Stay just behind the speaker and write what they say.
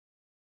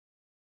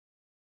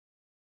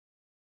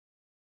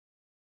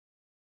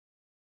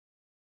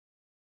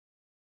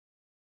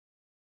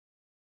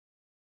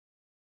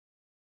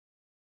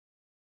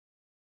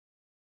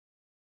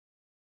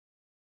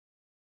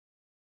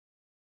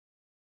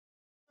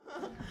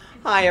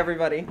Hi,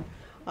 everybody.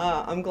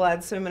 I'm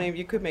glad so many of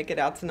you could make it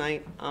out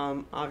tonight.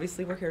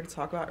 Obviously, we're here to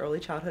talk about early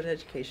childhood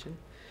education.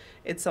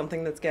 It's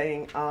something that's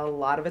getting a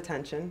lot of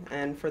attention,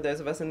 and for those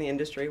of us in the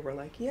industry, we're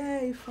like,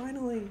 yay,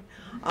 finally.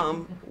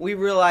 We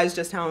realize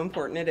just how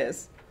important it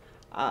is.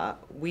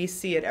 We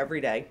see it every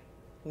day.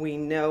 We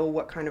know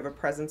what kind of a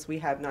presence we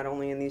have not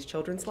only in these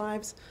children's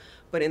lives,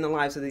 but in the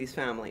lives of these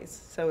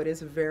families. So it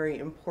is a very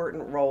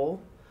important role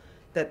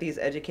that these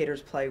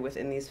educators play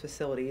within these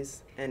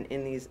facilities and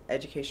in these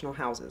educational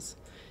houses.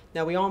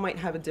 Now, we all might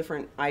have a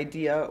different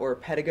idea or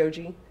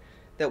pedagogy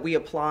that we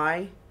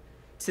apply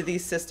to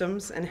these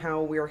systems and how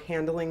we're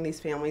handling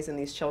these families and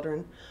these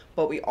children,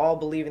 but we all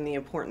believe in the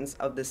importance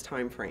of this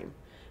time frame.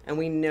 And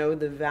we know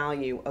the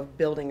value of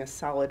building a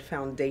solid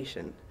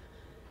foundation.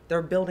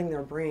 They're building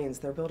their brains,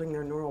 they're building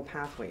their neural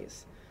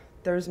pathways.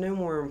 There's no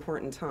more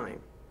important time.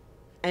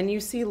 And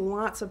you see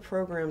lots of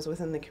programs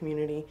within the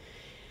community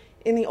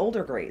in the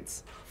older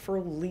grades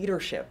for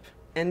leadership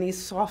and these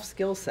soft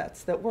skill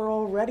sets that we're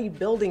already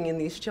building in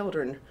these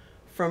children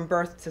from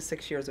birth to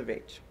 6 years of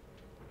age.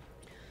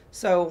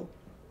 So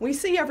we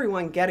see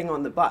everyone getting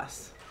on the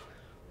bus,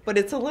 but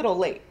it's a little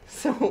late.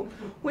 So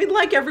we'd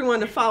like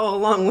everyone to follow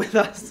along with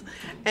us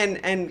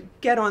and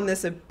get on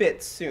this a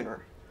bit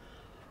sooner.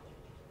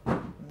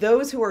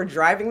 Those who are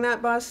driving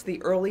that bus, the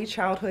early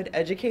childhood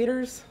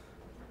educators,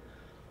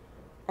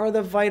 are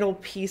the vital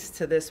piece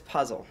to this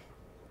puzzle.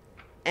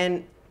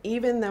 And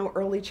even though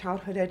early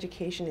childhood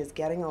education is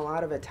getting a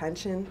lot of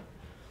attention,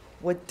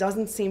 what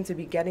doesn't seem to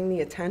be getting the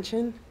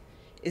attention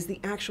is the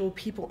actual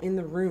people in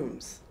the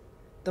rooms,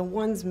 the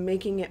ones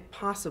making it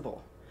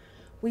possible.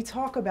 We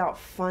talk about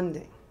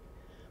funding.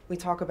 We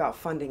talk about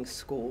funding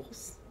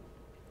schools.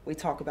 We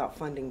talk about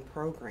funding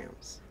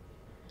programs.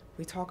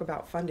 We talk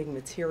about funding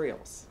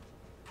materials.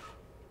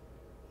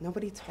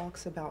 Nobody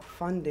talks about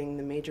funding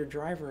the major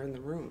driver in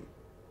the room.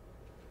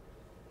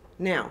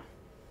 Now,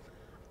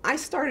 I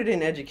started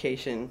in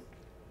education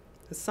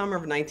the summer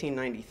of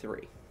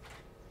 1993.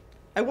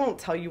 I won't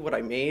tell you what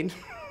I made.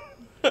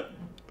 I'm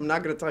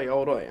not going to tell you how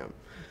old I am.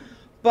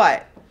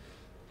 But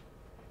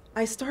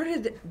I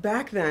started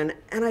back then,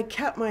 and I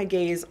kept my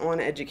gaze on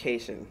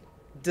education,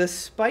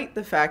 despite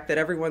the fact that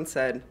everyone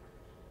said,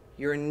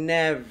 you're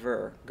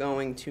never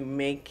going to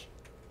make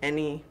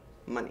any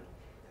money.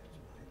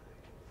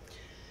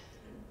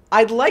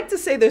 I'd like to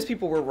say those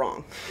people were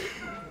wrong.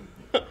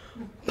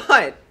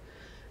 But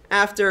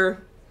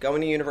after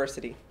going to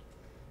university,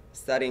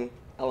 studying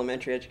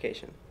elementary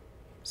education,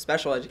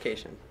 special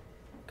education,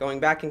 going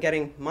back and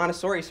getting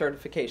Montessori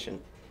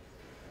certification,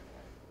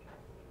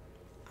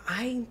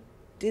 I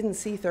didn't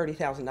see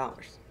 $30,000.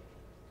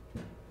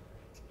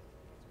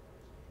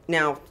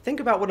 Now, think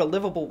about what a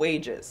livable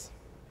wage is.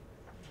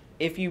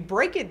 If you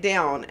break it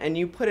down and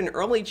you put an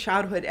early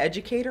childhood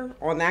educator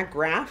on that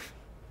graph,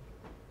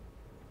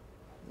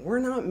 we're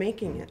not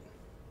making it.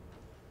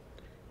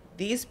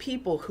 These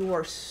people who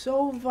are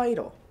so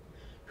vital,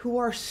 who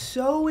are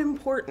so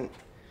important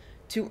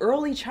to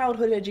early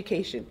childhood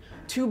education,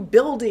 to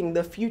building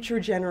the future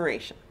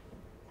generation,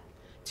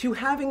 to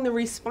having the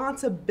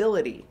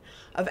responsibility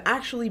of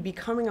actually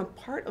becoming a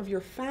part of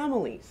your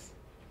families,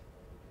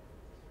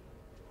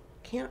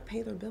 can't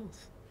pay their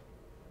bills.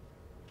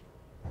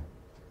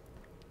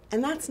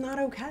 And that's not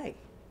okay.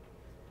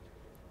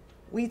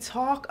 We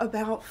talk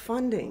about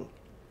funding.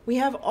 We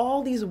have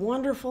all these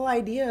wonderful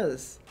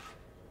ideas,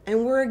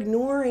 and we're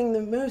ignoring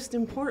the most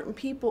important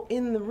people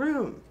in the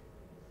room.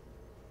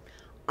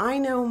 I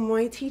know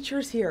my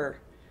teachers here,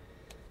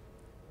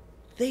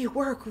 they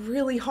work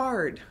really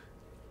hard.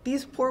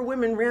 These poor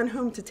women ran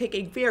home to take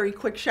a very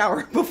quick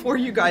shower before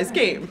you guys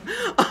came.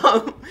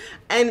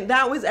 And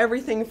that was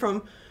everything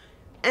from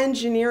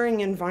engineering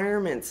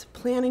environments,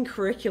 planning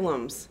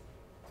curriculums,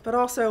 but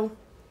also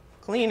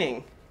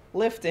cleaning,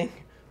 lifting,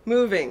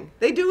 moving.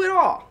 They do it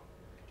all.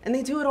 And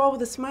they do it all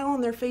with a smile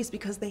on their face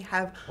because they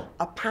have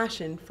a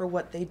passion for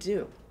what they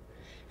do.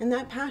 And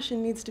that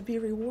passion needs to be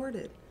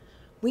rewarded.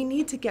 We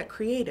need to get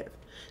creative.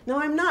 Now,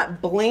 I'm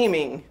not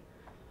blaming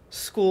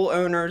school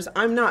owners.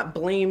 I'm not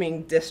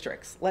blaming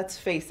districts. Let's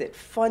face it,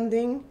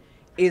 funding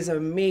is a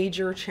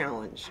major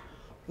challenge.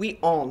 We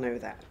all know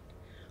that.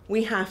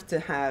 We have to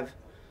have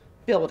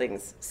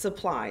buildings,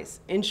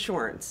 supplies,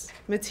 insurance,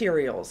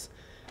 materials,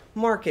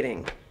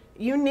 marketing,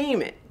 you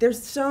name it.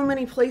 There's so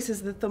many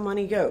places that the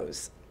money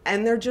goes.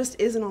 And there just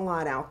isn't a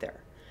lot out there.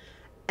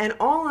 And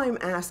all I'm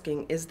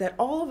asking is that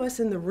all of us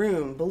in the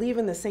room believe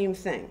in the same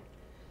thing.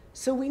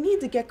 So we need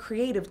to get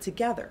creative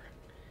together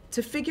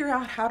to figure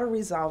out how to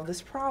resolve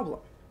this problem.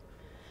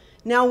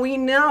 Now, we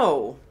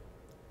know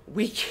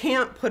we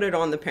can't put it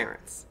on the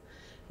parents.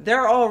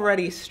 They're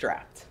already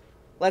strapped.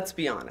 Let's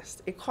be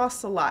honest. It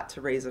costs a lot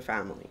to raise a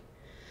family.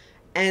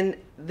 And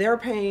they're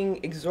paying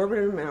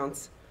exorbitant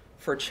amounts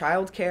for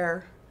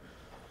childcare,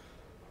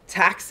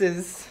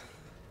 taxes,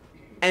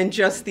 and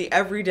just the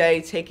everyday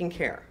taking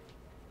care.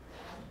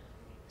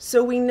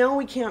 So we know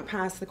we can't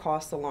pass the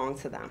cost along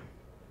to them.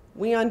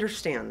 We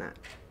understand that.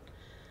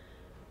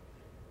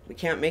 We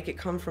can't make it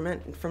come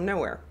from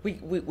nowhere.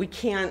 We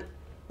can't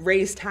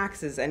raise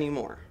taxes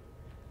anymore.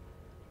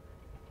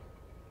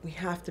 We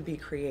have to be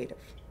creative.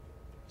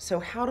 So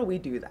how do we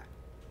do that?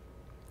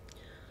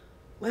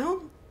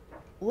 Well,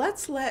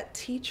 let's let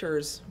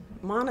teachers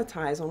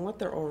monetize on what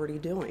they're already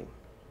doing.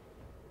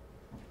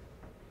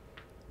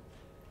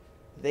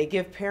 They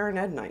give parent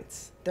ed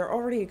nights. They're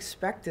already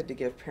expected to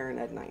give parent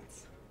ed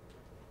nights.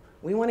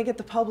 We want to get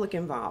the public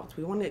involved.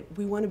 We want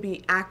to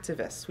be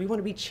activists. We want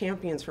to be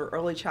champions for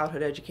early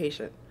childhood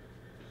education.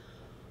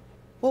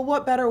 Well,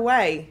 what better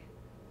way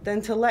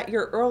than to let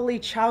your early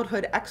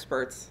childhood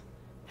experts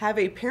have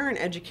a parent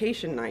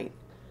education night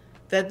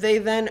that they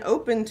then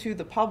open to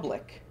the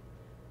public,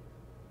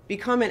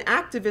 become an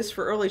activist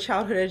for early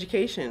childhood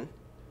education,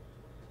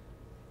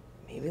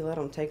 maybe let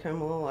them take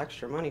home a little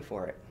extra money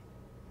for it.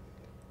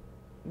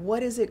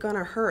 What is it going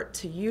to hurt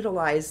to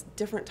utilize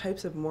different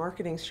types of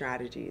marketing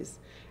strategies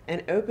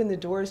and open the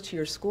doors to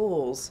your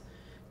schools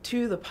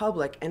to the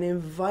public and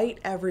invite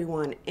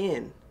everyone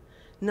in,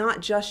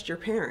 not just your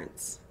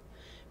parents?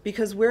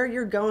 Because where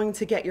you're going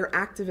to get your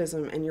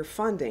activism and your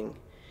funding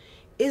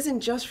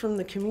isn't just from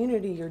the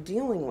community you're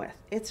dealing with,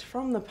 it's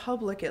from the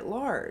public at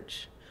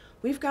large.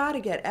 We've got to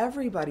get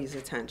everybody's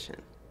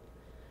attention.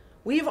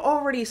 We've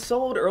already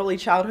sold early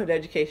childhood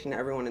education to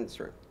everyone in this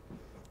room.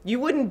 You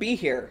wouldn't be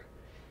here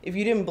if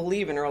you didn't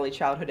believe in early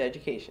childhood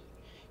education.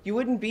 You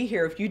wouldn't be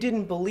here if you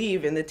didn't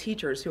believe in the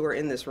teachers who are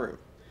in this room.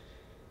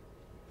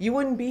 You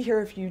wouldn't be here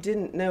if you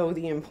didn't know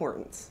the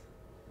importance.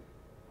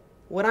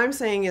 What I'm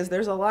saying is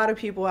there's a lot of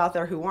people out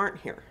there who aren't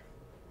here.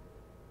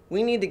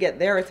 We need to get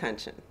their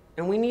attention,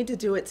 and we need to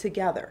do it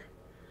together.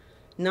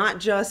 Not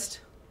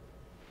just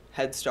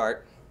Head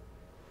Start,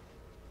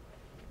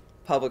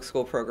 public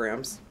school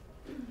programs,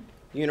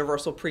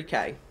 universal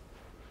pre-K,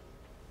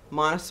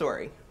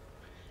 Montessori.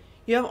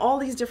 You have all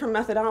these different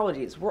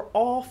methodologies. We're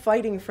all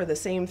fighting for the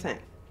same thing.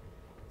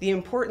 The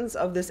importance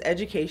of this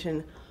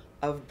education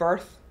of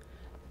birth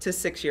to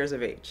 6 years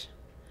of age.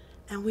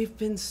 And we've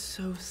been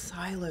so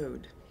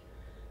siloed.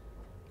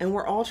 And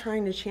we're all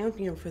trying to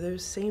champion for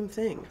those same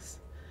things.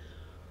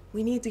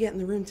 We need to get in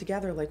the room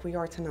together like we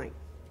are tonight.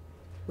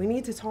 We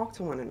need to talk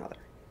to one another.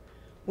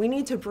 We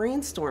need to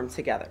brainstorm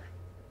together.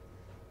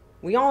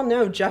 We all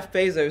know Jeff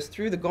Bezos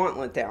threw the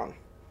gauntlet down.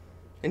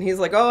 And he's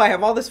like, oh, I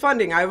have all this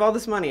funding, I have all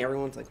this money.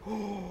 Everyone's like,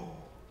 oh,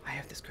 I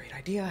have this great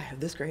idea, I have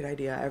this great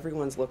idea.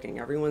 Everyone's looking,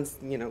 everyone's,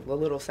 a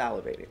little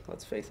salivating,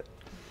 let's face it.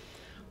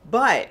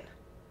 But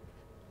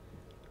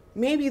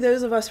maybe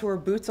those of us who are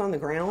boots on the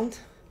ground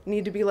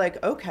need to be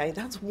like, okay,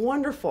 that's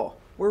wonderful.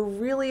 We're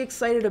really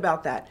excited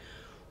about that.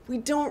 We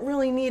don't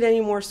really need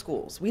any more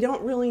schools. We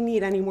don't really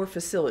need any more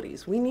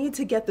facilities. We need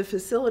to get the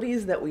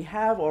facilities that we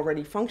have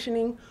already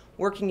functioning,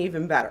 working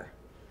even better.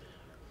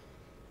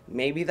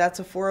 Maybe that's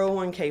a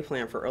 401k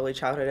plan for early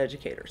childhood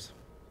educators.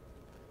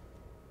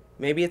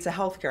 Maybe it's a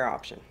healthcare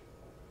option.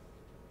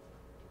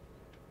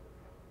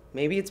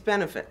 Maybe it's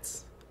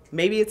benefits.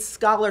 Maybe it's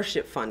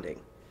scholarship funding.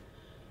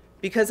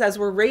 Because as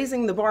we're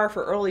raising the bar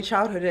for early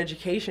childhood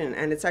education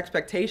and its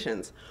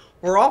expectations,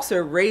 we're also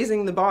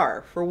raising the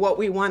bar for what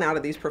we want out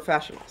of these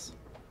professionals.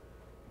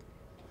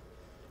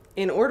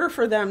 In order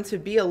for them to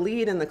be a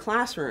lead in the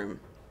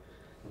classroom,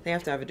 they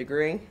have to have a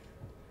degree.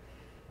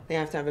 They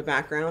have to have a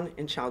background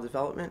in child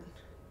development.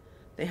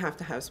 They have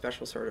to have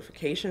special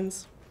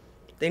certifications.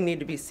 They need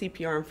to be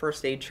CPR and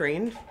first aid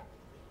trained.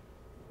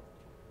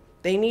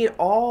 They need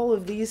all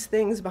of these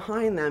things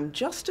behind them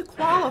just to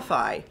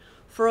qualify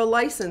for a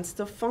license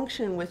to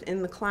function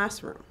within the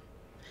classroom.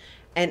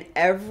 And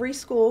every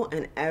school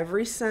and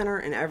every center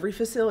and every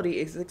facility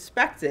is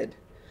expected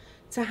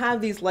to have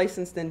these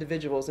licensed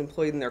individuals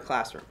employed in their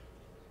classroom.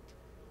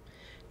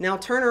 Now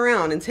turn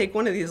around and take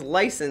one of these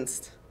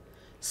licensed,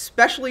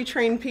 specially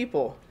trained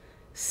people,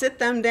 sit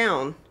them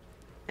down,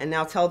 and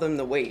now tell them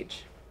the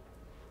wage.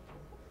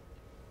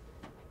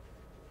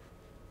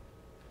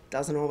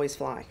 Doesn't always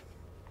fly.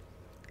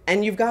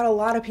 And you've got a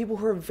lot of people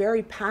who are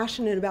very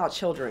passionate about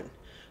children,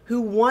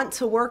 who want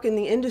to work in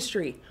the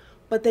industry,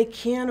 but they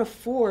can't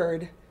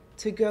afford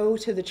to go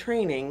to the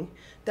training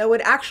that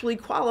would actually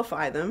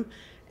qualify them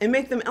and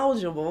make them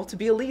eligible to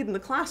be a lead in the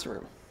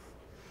classroom.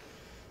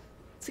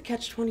 It's a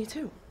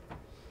catch-22.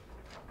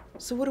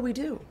 So what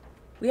do?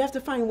 We have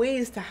to find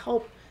ways to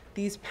help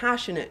these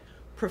passionate,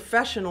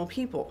 professional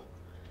people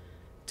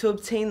to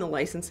obtain the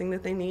licensing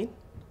that they need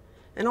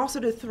and also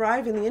to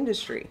thrive in the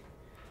industry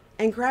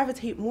and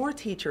gravitate more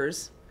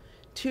teachers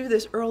to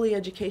this early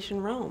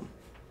education realm.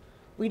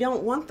 We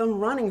don't want them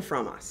running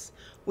from us.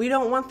 We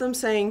don't want them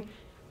saying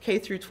K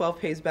through 12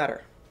 pays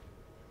better.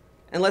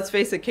 And let's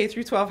face it, K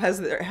through 12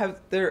 have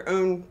their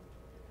own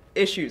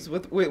issues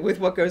with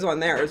what goes on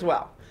there as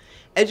well.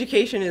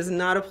 Education is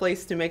not a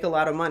place to make a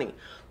lot of money,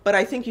 but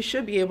I think you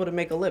should be able to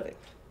make a living.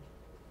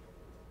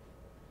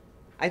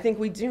 I think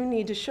we do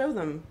need to show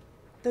them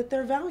that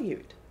they're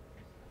valued,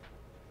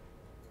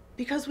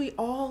 because we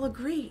all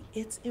agree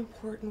it's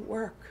important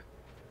work.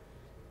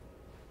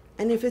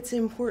 And if it's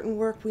important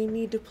work, we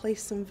need to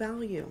place some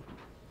value.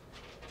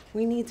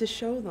 We need to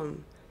show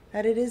them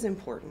that it is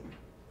important.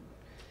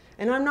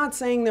 And I'm not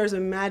saying there's a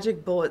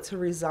magic bullet to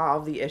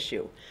resolve the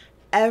issue.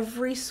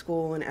 Every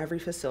school and every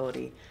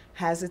facility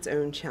has its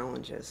own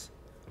challenges.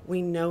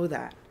 We know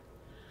that.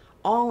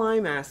 All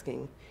I'm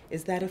asking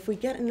is that if we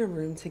get in a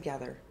room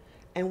together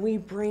and we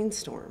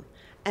brainstorm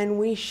and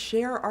we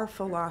share our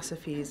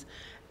philosophies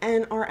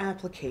and our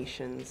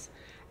applications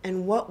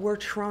and what we're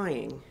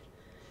trying,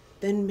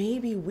 then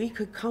maybe we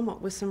could come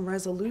up with some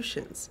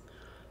resolutions.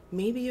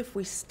 Maybe if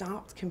we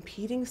stopped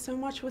competing so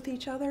much with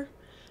each other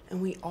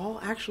and we all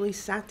actually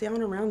sat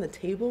down around the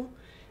table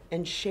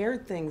and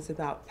shared things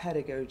about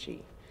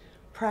pedagogy,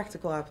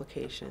 practical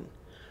application,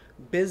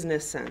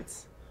 business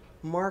sense,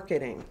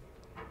 marketing,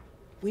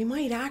 we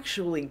might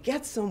actually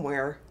get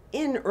somewhere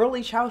in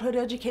early childhood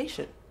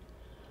education.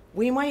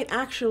 We might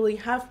actually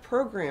have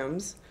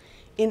programs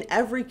in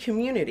every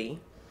community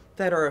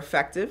that are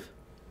effective,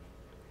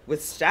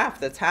 with staff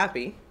that's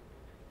happy,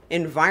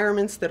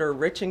 environments that are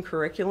rich in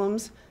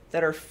curriculums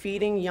that are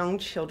feeding young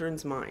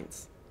children's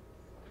minds.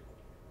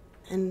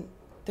 And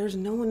there's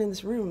no one in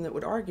this room that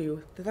would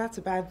argue that that's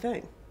a bad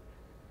thing.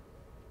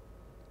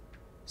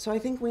 So I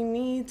think we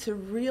need to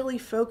really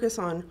focus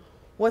on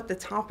what the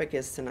topic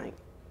is tonight,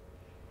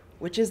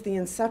 which is the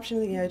inception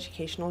of the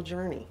educational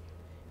journey.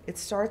 It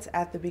starts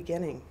at the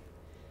beginning.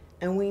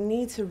 And we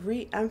need to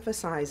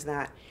re-emphasize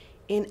that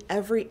in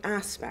every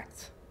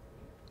aspect,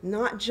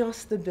 not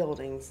just the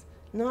buildings,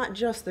 not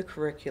just the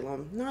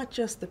curriculum, not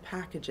just the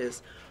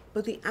packages,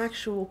 but the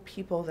actual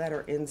people that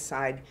are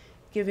inside,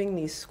 giving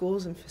these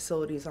schools and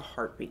facilities a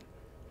heartbeat.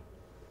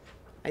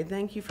 I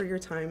thank you for your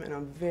time, and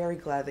I'm very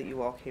glad that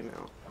you all came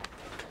out.